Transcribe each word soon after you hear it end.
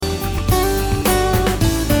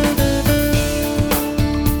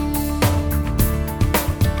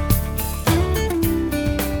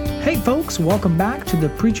folks. Welcome back to the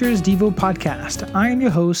Preacher's Devo podcast. I am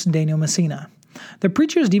your host, Daniel Messina. The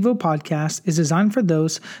Preacher's Devo podcast is designed for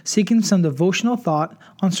those seeking some devotional thought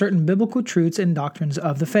on certain biblical truths and doctrines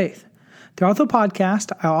of the faith. Throughout the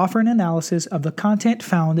podcast, I offer an analysis of the content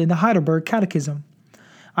found in the Heidelberg Catechism.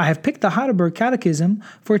 I have picked the Heidelberg Catechism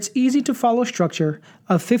for its easy-to-follow structure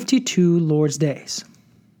of 52 Lord's Days.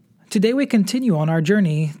 Today we continue on our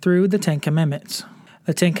journey through the Ten Commandments.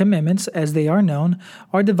 The Ten Commandments, as they are known,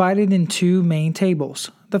 are divided in two main tables.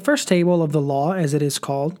 The first table of the law, as it is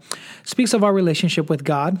called, speaks of our relationship with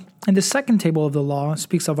God, and the second table of the law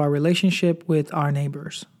speaks of our relationship with our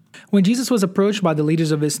neighbors. When Jesus was approached by the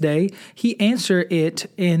leaders of his day, he answered it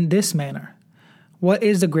in this manner. What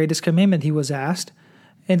is the greatest commandment, he was asked.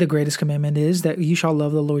 And the greatest commandment is that you shall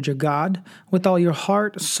love the Lord your God with all your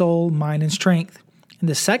heart, soul, mind, and strength. And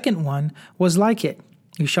the second one was like it.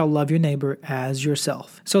 You shall love your neighbor as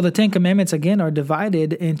yourself. So the Ten Commandments, again, are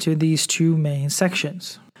divided into these two main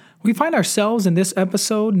sections. We find ourselves in this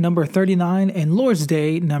episode number 39 and Lord's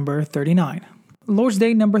Day number 39. Lord's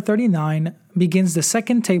Day number 39 begins the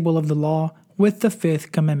second table of the law with the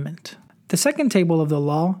fifth commandment. The second table of the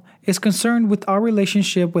law is concerned with our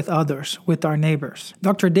relationship with others, with our neighbors.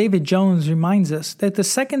 Dr. David Jones reminds us that the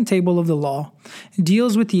second table of the law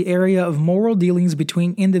deals with the area of moral dealings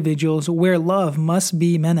between individuals where love must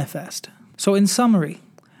be manifest. So in summary,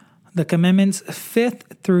 the commandments 5th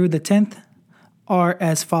through the 10th are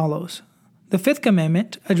as follows. The 5th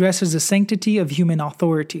commandment addresses the sanctity of human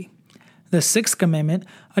authority. The 6th commandment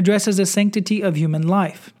addresses the sanctity of human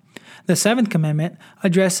life. The 7th commandment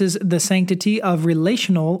addresses the sanctity of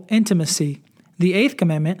relational intimacy. The 8th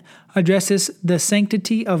commandment addresses the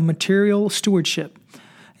sanctity of material stewardship.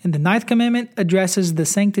 And the 9th commandment addresses the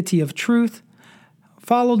sanctity of truth,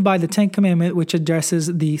 followed by the 10th commandment, which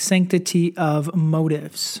addresses the sanctity of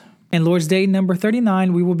motives. In Lord's Day number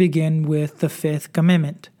 39, we will begin with the 5th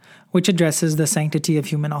commandment, which addresses the sanctity of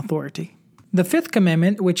human authority. The 5th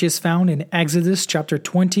commandment, which is found in Exodus chapter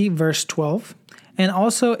 20, verse 12, and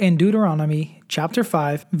also in Deuteronomy chapter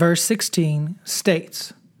 5, verse 16,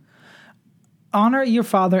 states, Honor your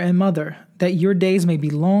father and mother, that your days may be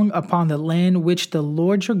long upon the land which the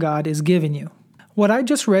Lord your God is giving you. What I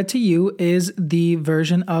just read to you is the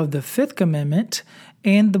version of the 5th commandment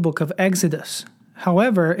in the book of Exodus.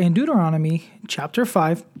 However, in Deuteronomy chapter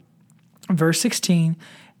 5, verse 16,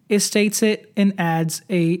 it states it and adds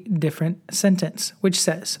a different sentence, which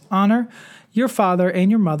says, Honor your father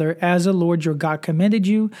and your mother as the Lord your God commanded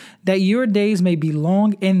you, that your days may be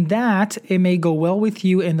long and that it may go well with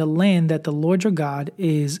you in the land that the Lord your God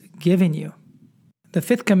is giving you. The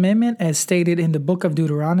 5th commandment, as stated in the book of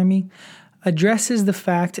Deuteronomy, addresses the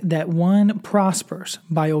fact that one prospers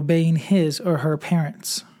by obeying his or her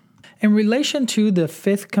parents. In relation to the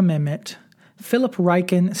 5th commandment, Philip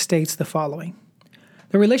Ryken states the following.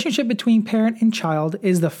 The relationship between parent and child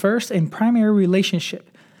is the first and primary relationship,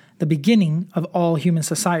 the beginning of all human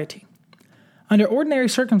society. Under ordinary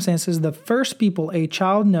circumstances, the first people a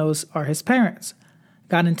child knows are his parents.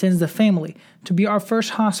 God intends the family to be our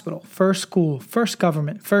first hospital, first school, first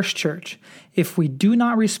government, first church. If we do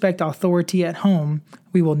not respect authority at home,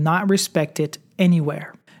 we will not respect it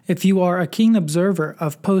anywhere. If you are a keen observer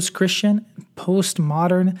of post-Christian,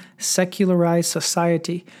 post-modern, secularized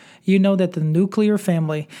society, you know that the nuclear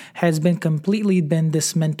family has been completely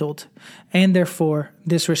dismantled, and therefore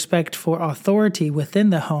this respect for authority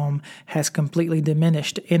within the home has completely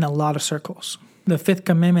diminished in a lot of circles. The 5th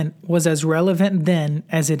commandment was as relevant then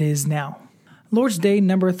as it is now. Lord's Day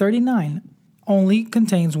number 39 only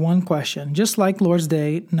contains one question, just like Lord's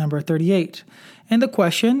Day number 38, and the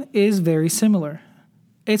question is very similar.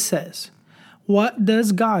 It says, What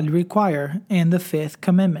does God require in the 5th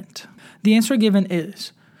commandment? The answer given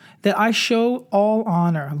is, that I show all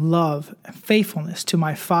honor, love, and faithfulness to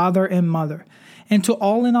my father and mother, and to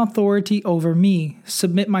all in authority over me,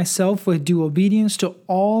 submit myself with due obedience to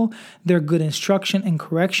all their good instruction and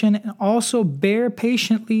correction, and also bear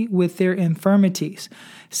patiently with their infirmities,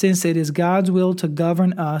 since it is God's will to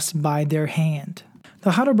govern us by their hand.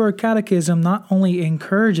 The Heidelberg Catechism not only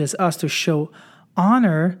encourages us to show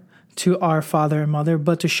honor to our father and mother,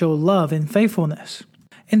 but to show love and faithfulness.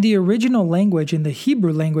 In the original language, in the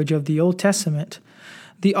Hebrew language of the Old Testament,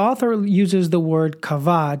 the author uses the word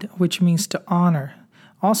kavod, which means to honor,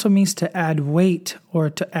 also means to add weight or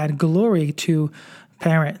to add glory to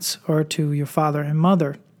parents or to your father and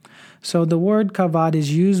mother. So the word kavod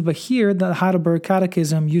is used, but here the Heidelberg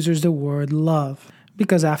Catechism uses the word love.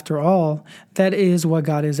 Because after all, that is what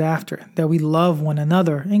God is after, that we love one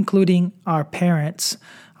another, including our parents,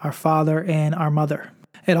 our father and our mother.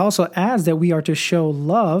 It also adds that we are to show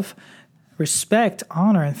love, respect,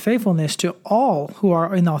 honor, and faithfulness to all who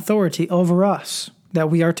are in authority over us, that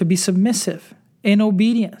we are to be submissive in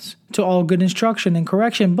obedience to all good instruction and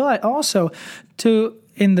correction, but also to,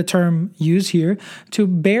 in the term used here, to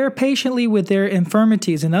bear patiently with their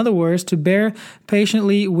infirmities. In other words, to bear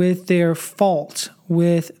patiently with their faults,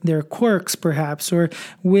 with their quirks perhaps, or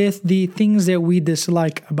with the things that we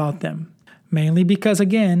dislike about them. Mainly because,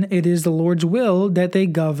 again, it is the Lord's will that they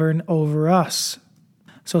govern over us.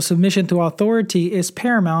 So submission to authority is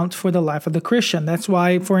paramount for the life of the Christian. That's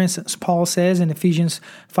why, for instance, Paul says in Ephesians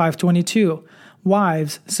 5:22,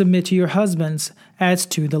 "Wives, submit to your husbands as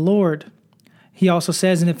to the Lord." He also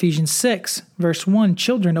says in Ephesians 6, verse 1,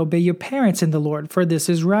 "Children, obey your parents in the Lord, for this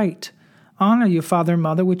is right. Honor your father and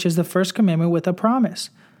mother, which is the first commandment with a promise."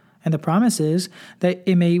 And the promise is that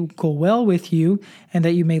it may go well with you and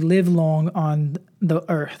that you may live long on the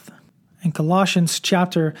earth. And Colossians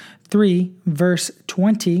chapter 3, verse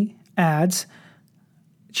 20 adds,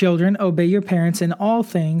 "Children, obey your parents in all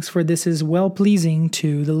things, for this is well-pleasing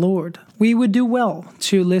to the Lord." We would do well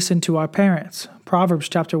to listen to our parents. Proverbs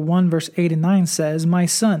chapter 1, verse 8 and 9 says, "My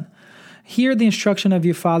son, hear the instruction of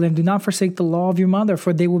your father, and do not forsake the law of your mother,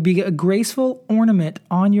 for they will be a graceful ornament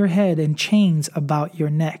on your head and chains about your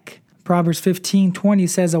neck." Proverbs 15:20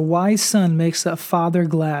 says, "A wise son makes a father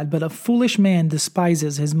glad, but a foolish man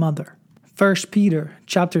despises his mother." 1 Peter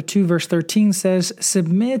chapter 2, verse 13 says,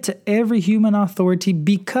 "Submit to every human authority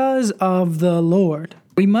because of the Lord."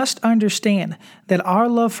 We must understand that our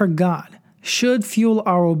love for God should fuel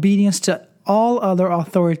our obedience to all other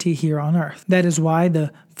authority here on earth. That is why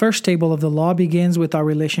the first table of the law begins with our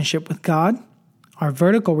relationship with God, our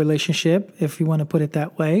vertical relationship, if you want to put it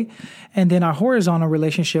that way, and then our horizontal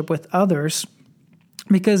relationship with others,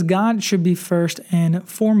 because God should be first and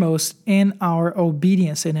foremost in our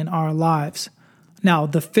obedience and in our lives. Now,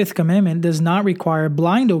 the fifth commandment does not require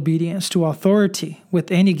blind obedience to authority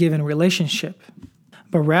with any given relationship,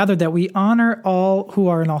 but rather that we honor all who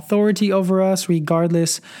are in authority over us,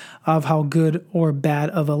 regardless of how good or bad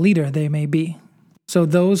of a leader they may be. So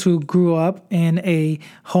those who grew up in a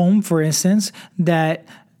home, for instance, that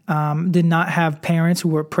did not have parents who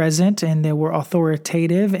were present and they were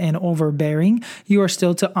authoritative and overbearing, you are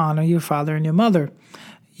still to honor your father and your mother.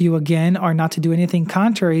 You, again, are not to do anything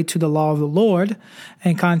contrary to the law of the Lord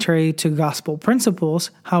and contrary to gospel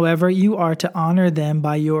principles. However, you are to honor them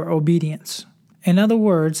by your obedience. In other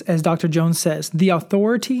words, as Dr. Jones says, the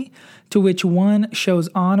authority to which one shows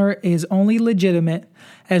honor is only legitimate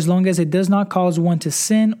as long as it does not cause one to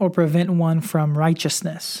sin or prevent one from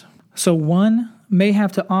righteousness. So one may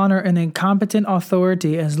have to honor an incompetent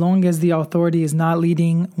authority as long as the authority is not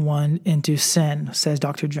leading one into sin, says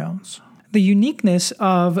Dr. Jones. The uniqueness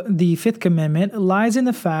of the fifth commandment lies in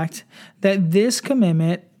the fact that this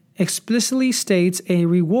commandment explicitly states a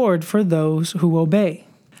reward for those who obey,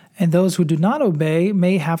 and those who do not obey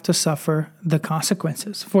may have to suffer the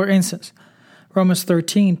consequences. For instance, Romans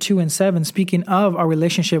 13:2 and 7, speaking of our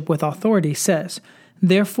relationship with authority, says,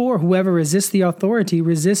 "Therefore, whoever resists the authority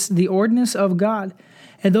resists the ordinance of God,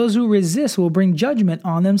 and those who resist will bring judgment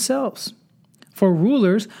on themselves. For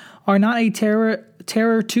rulers are not a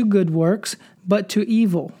terror to good works, but to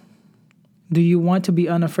evil." Do you want to be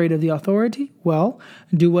unafraid of the authority? Well,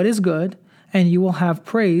 do what is good, and you will have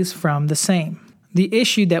praise from the same. The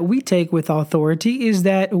issue that we take with authority is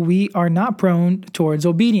that we are not prone towards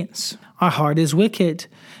obedience. Our heart is wicked,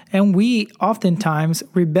 and we oftentimes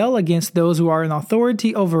rebel against those who are in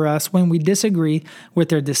authority over us when we disagree with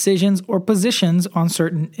their decisions or positions on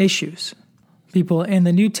certain issues. People in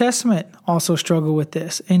the New Testament also struggle with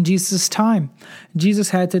this. In Jesus' time, Jesus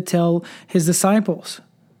had to tell his disciples,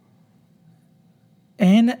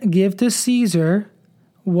 "And give to Caesar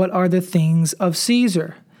what are the things of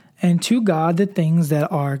Caesar, and to God the things that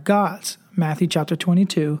are God's." Matthew chapter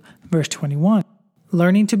 22, verse 21.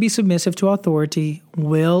 Learning to be submissive to authority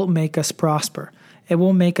will make us prosper. It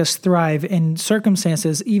will make us thrive in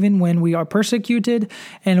circumstances even when we are persecuted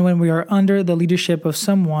and when we are under the leadership of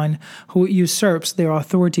someone who usurps their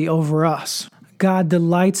authority over us. God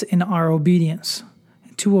delights in our obedience.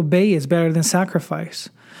 To obey is better than sacrifice.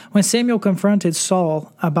 When Samuel confronted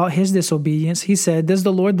Saul about his disobedience, he said, "Does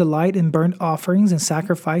the Lord delight in burnt offerings and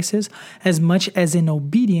sacrifices as much as in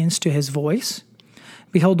obedience to his voice?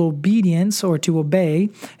 Behold, obedience, or to obey,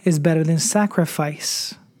 is better than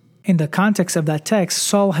sacrifice." In the context of that text,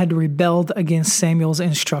 Saul had rebelled against Samuel's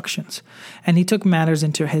instructions, and he took matters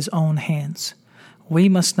into his own hands. We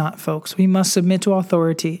must not, folks. We must submit to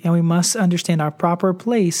authority, and we must understand our proper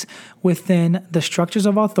place within the structures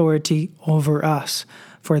of authority over us,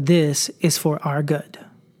 for this is for our good.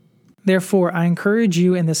 Therefore, I encourage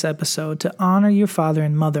you in this episode to honor your father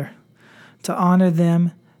and mother, to honor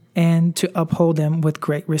them, and to uphold them with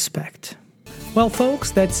great respect. Well,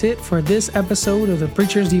 folks, that's it for this episode of the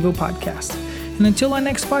Preacher's Devo podcast. And until our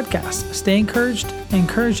next podcast, stay encouraged,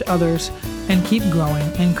 encourage others, and keep growing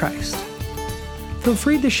in Christ. Feel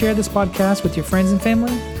free to share this podcast with your friends and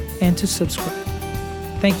family and to subscribe.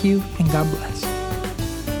 Thank you, and God bless.